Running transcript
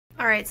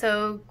Alright,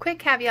 so quick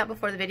caveat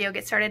before the video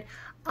gets started.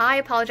 I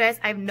apologize,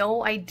 I have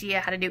no idea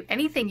how to do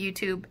anything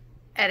YouTube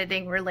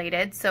editing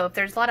related, so if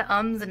there's a lot of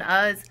ums and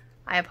uhs,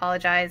 I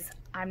apologize.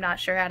 I'm not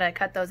sure how to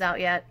cut those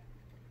out yet.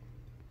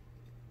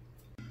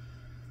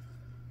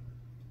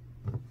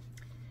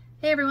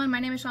 Hey everyone, my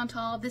name is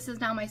Chantal. This is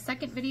now my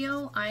second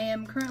video. I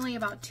am currently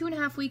about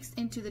 2.5 weeks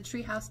into the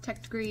Treehouse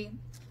Techdegree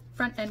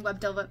front-end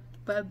web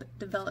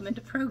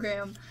development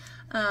program.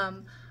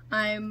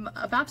 I'm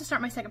about to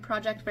start my second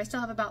project, but I still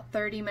have about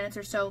 30 minutes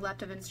or so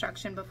left of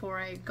instruction before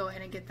I go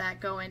ahead and get that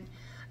going.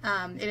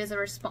 It is a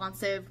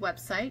responsive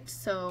website,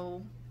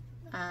 so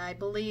I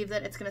believe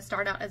that it's going to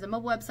start out as a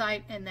mobile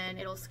website and then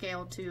it'll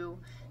scale to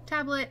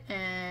tablet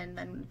and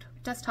then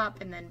desktop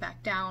and then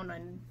back down,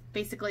 and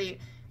basically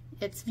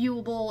it's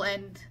viewable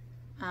and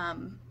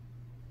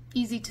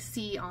easy to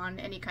see on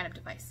any kind of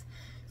device.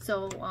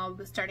 So I'll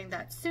be starting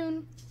that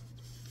soon.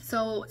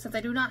 So since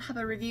I do not have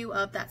a review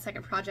of that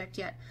second project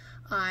yet,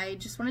 I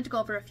just wanted to go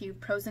over a few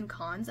pros and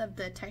cons of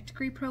the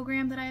Techdegree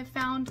program that I have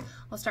found.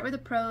 I'll start with the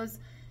pros.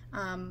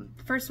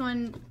 The first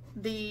one,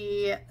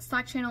 the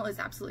Slack channel is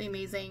absolutely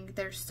amazing.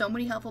 There's so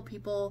many helpful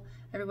people.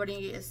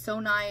 Everybody is so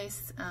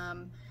nice.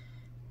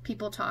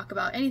 People talk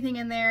about anything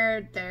in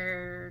there.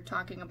 They're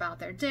talking about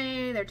their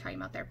day, they're talking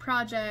about their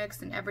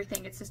projects and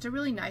everything. It's just a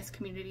really nice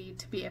community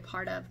to be a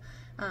part of.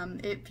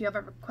 If you have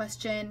a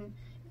question,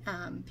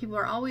 people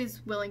are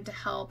always willing to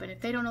help, and if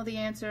they don't know the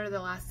answer,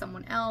 they'll ask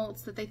someone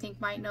else that they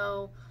think might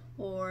know,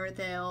 or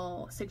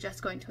they'll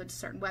suggest going to a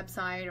certain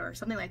website or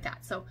something like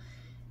that. So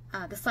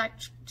the Slack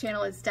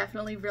channel is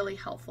definitely really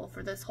helpful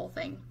for this whole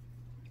thing.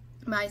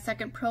 My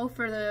second pro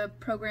for the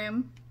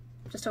program,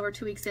 just over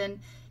 2 weeks in,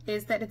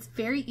 is that it's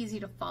very easy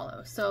to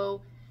follow.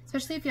 So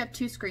especially if you have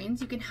two screens,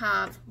 you can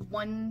have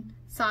one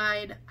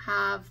side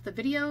have the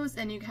videos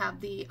and you can have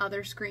the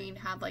other screen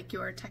have like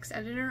your text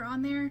editor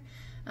on there,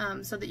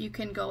 so that you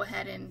can go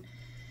ahead and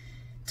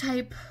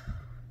type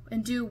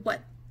and do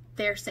what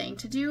they're saying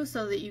to do,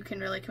 so that you can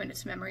really commit it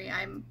to memory.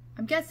 I'm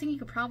guessing you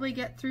could probably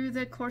get through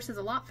the courses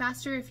a lot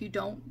faster if you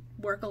don't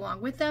work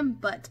along with them,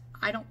 but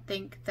I don't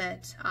think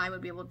that I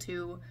would be able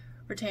to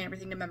retain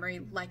everything to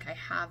memory like I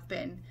have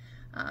been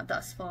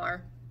thus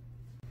far.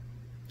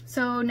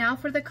 So now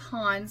for the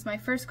cons. My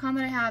first con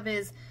that I have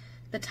is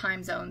the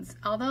time zones.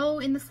 Although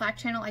in the Slack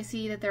channel I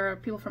see that there are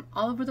people from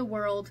all over the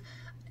world,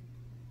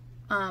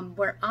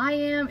 where I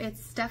am,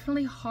 it's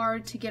definitely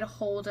hard to get a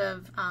hold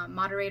of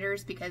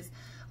moderators, because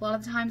a lot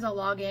of the times I'll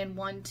log in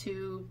 1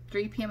 to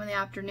 3 p.m. in the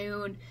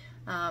afternoon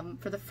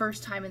for the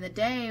first time in the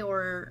day,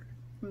 or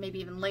maybe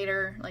even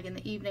later, like in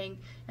the evening,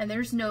 and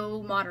there's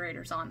no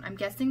moderators on. I'm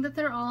guessing that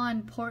they're all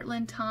on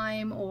Portland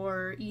time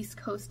or East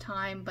Coast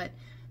time, but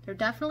they're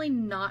definitely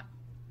not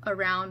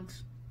around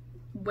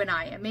when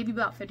I am, maybe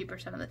about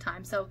 50% of the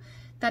time. So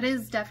that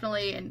is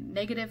definitely a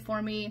negative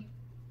for me.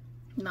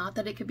 Not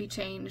that it could be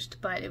changed,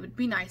 but it would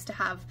be nice to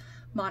have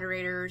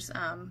moderators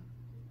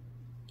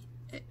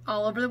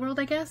all over the world,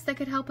 I guess, that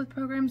could help with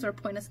programs or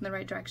point us in the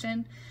right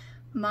direction.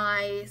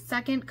 My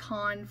second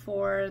con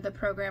for the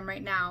program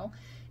right now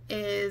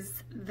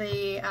is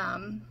the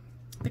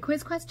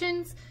quiz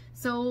questions.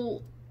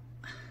 So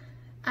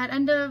at the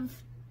end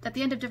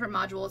of different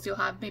modules, you'll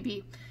have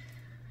maybe,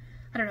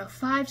 I don't know,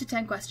 5 to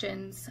 10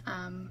 questions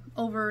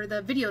over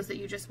the videos that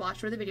you just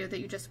watched, or the video that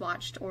you just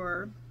watched,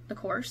 or the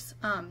course.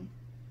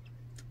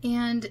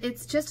 And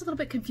it's just a little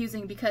bit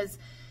confusing, because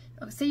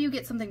say you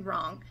get something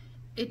wrong,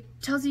 it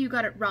tells you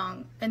got it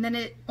wrong, and then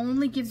it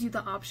only gives you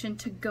the option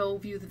to go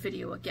view the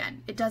video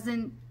again. It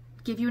doesn't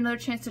give you another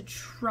chance to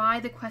try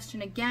the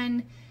question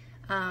again.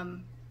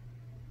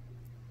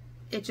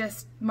 It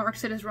just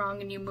marks it as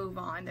wrong and you move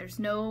on. There's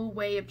no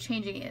way of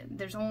changing it. And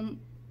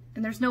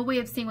there's no way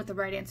of seeing what the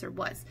right answer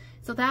was.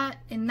 So that,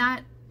 in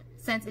that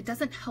sense, it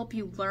doesn't help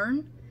you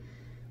learn.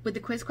 With the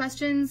quiz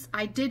questions,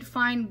 I did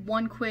find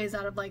one quiz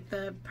out of like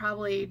the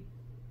probably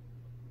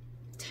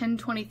 10,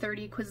 20,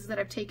 30 quizzes that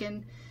I've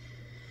taken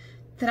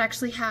that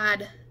actually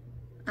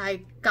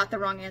I got the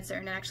wrong answer,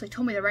 and it actually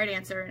told me the right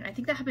answer, and I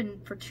think that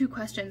happened for 2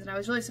 questions, and I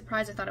was really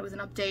surprised. I thought it was an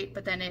update,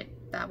 but then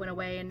that went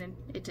away and then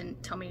it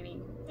didn't tell me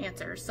any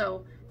answers.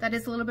 So that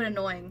is a little bit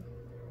annoying,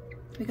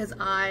 because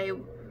I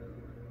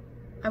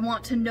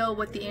want to know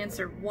what the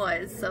answer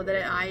was so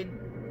that I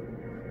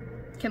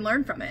can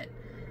learn from it,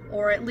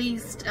 or at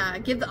least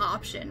give the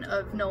option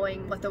of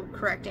knowing what the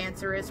correct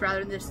answer is, rather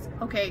than just,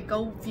 okay,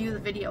 go view the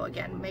video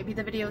again. Maybe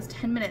the video is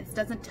 10 minutes,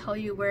 doesn't tell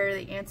you where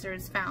the answer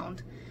is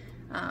found.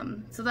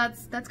 So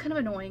that's kind of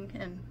annoying,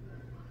 and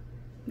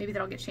maybe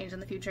that'll get changed in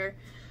the future.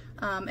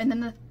 And then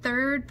the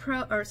third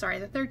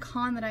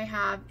con that I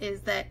have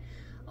is that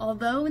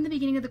although in the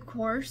beginning of the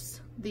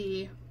course,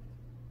 the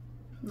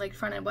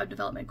front-end web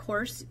development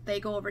course, they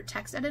go over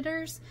text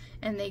editors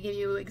and they give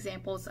you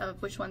examples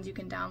of which ones you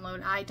can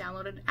download. I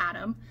downloaded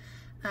Atom.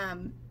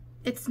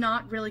 It's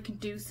not really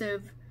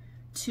conducive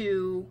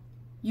to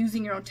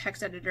using your own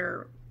text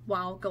editor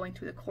while going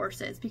through the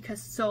courses,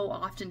 because so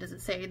often does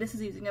it say this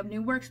is using a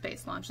new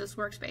workspace, launch this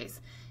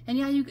workspace. And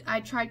yeah, I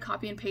tried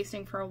copy and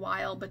pasting for a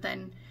while, but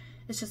then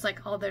it's just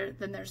like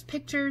then there's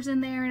pictures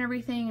in there and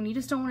everything, and you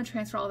just don't want to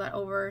transfer all that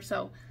over.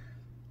 So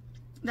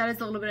that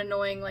is a little bit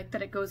annoying, like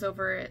that it goes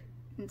over it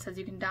and says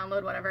you can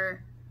download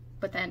whatever,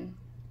 but then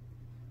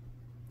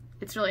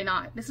it's really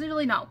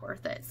not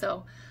worth it.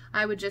 So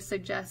I would just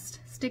suggest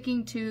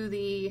sticking to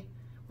the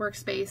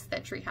workspace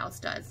that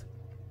Treehouse does.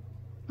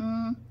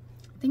 I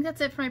think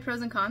that's it for my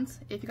pros and cons.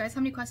 If you guys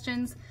have any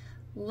questions,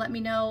 let me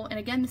know. And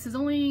again, this is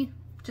only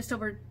just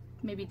over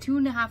maybe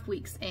 2.5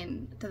 weeks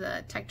into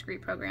the tech degree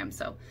program,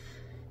 so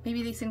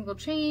maybe these things will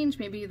change,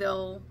 maybe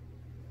they'll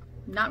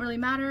not really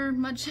matter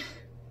much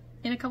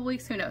in a couple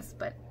weeks, who knows.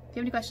 But if you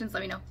have any questions,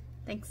 let me know.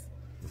 Thanks.